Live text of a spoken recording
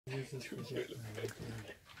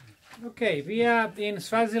Okay, we are in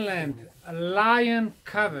Swaziland, a lion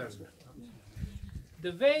cavern.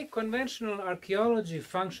 The way conventional archaeology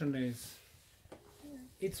functions is,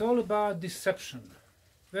 it's all about deception.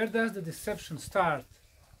 Where does the deception start?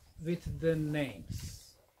 With the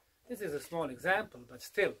names. This is a small example, but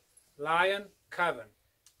still, lion cavern.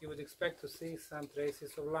 You would expect to see some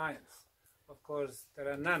traces of lions. Of course,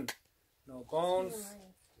 there are none. No bones.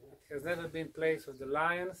 It has never been place of the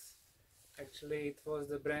lions. Actually, it was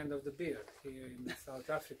the brand of the beer here in South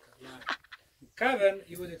Africa. Lion. In cavern,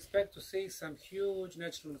 you would expect to see some huge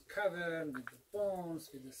natural cavern with the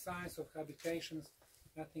bones, with the signs of habitations.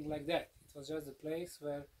 Nothing like that. It was just a place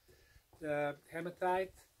where the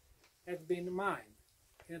hematite had been mined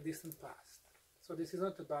in a distant past. So this is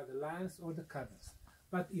not about the lions or the caverns,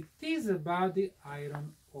 but it is about the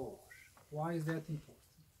iron ore. Why is that important?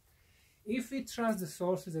 If we trust the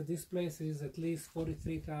sources that this place is at least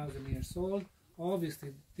 43,000 years old,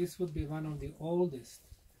 obviously this would be one of the oldest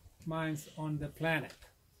mines on the planet.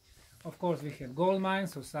 Of course, we have gold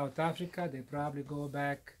mines of South Africa. They probably go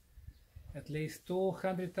back at least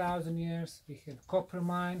 200,000 years. We have copper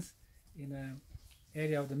mines in an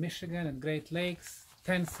area of the Michigan and Great Lakes,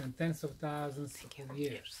 tens and tens of thousands of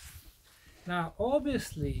years. Now,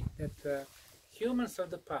 obviously, that humans of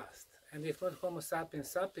the past, and if not Homo sapiens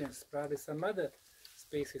sapiens, probably some other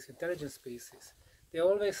species, intelligent species, they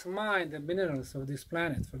always mine the minerals of this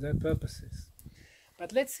planet for their purposes.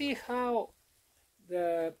 But let's see how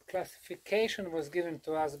the classification was given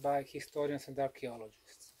to us by historians and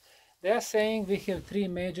archaeologists. They are saying we have three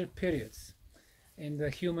major periods in the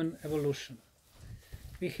human evolution.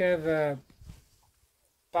 We have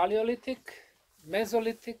Paleolithic,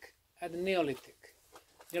 Mesolithic, and Neolithic.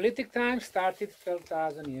 Neolithic time started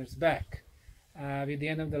 12,000 years back with the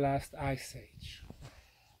end of the last ice age.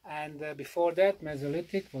 And before that,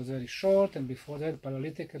 Mesolithic was very short, and before that,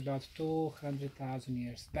 Paleolithic about 200,000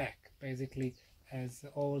 years back, basically as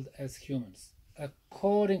old as humans,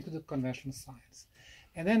 according to the conventional science.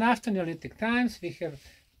 And then after Neolithic times, we have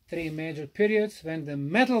three major periods when the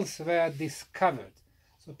metals were discovered.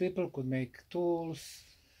 So people could make tools,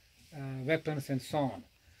 weapons, and so on.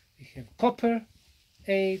 We have Copper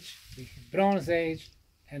Age, we have Bronze Age,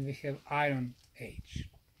 and we have Iron Age.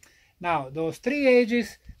 Now, those three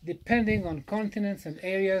ages, depending on continents and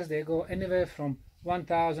areas, they go anywhere from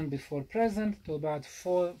 1,000 before present to about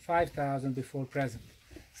 5,000 before present.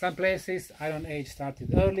 Some places, Iron Age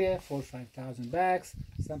started earlier, 4,000 or 5,000 back.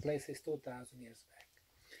 Some places, 2,000 years back.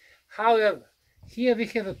 However, here we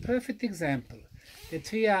have a perfect example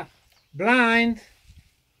that we are blind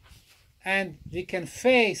and we can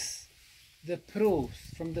face the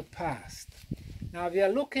proofs from the past. Now we are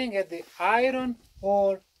looking at the iron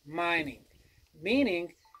ore mining,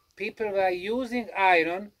 meaning people were using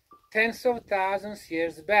iron tens of thousands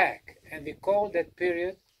years back, and we call that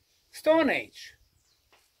period Stone Age.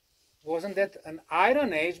 Wasn't that an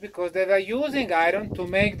Iron Age because they were using iron to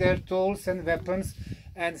make their tools and weapons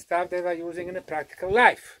and stuff they were using in a practical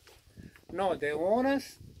life? No, they want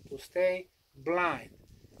us to stay blind,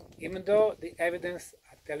 even though the evidence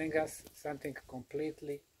are telling us something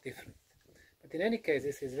completely different. But in any case,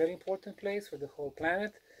 this is a very important place for the whole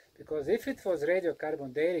planet, because if it was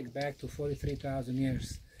radiocarbon dating back to 43,000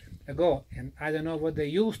 years ago, and I don't know what they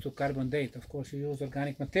used to carbon date. Of course, you use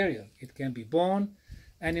organic material. It can be bone,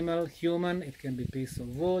 animal, human, it can be piece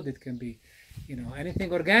of wood, it can be,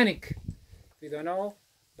 anything organic. We don't know,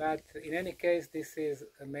 but in any case, this is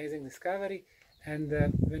amazing discovery. And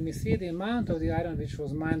when we see the amount of the iron which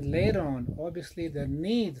was mined later on, obviously the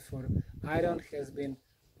need for iron has been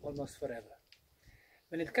almost forever.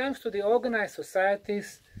 When it comes to the organized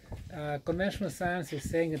societies, conventional science is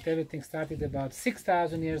saying that everything started about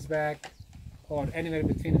 6,000 years back, or anywhere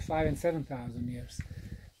between 5,000 and 7,000 years,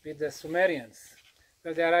 with the Sumerians.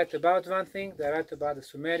 Well, they are right about one thing, they are right about the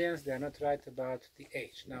Sumerians, they are not right about the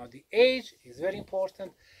age. Now, the age is very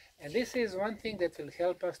important, and this is one thing that will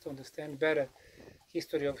help us to understand better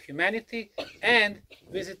history of humanity and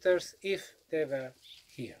visitors if they were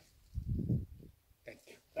here. Thank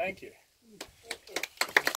you. Thank you.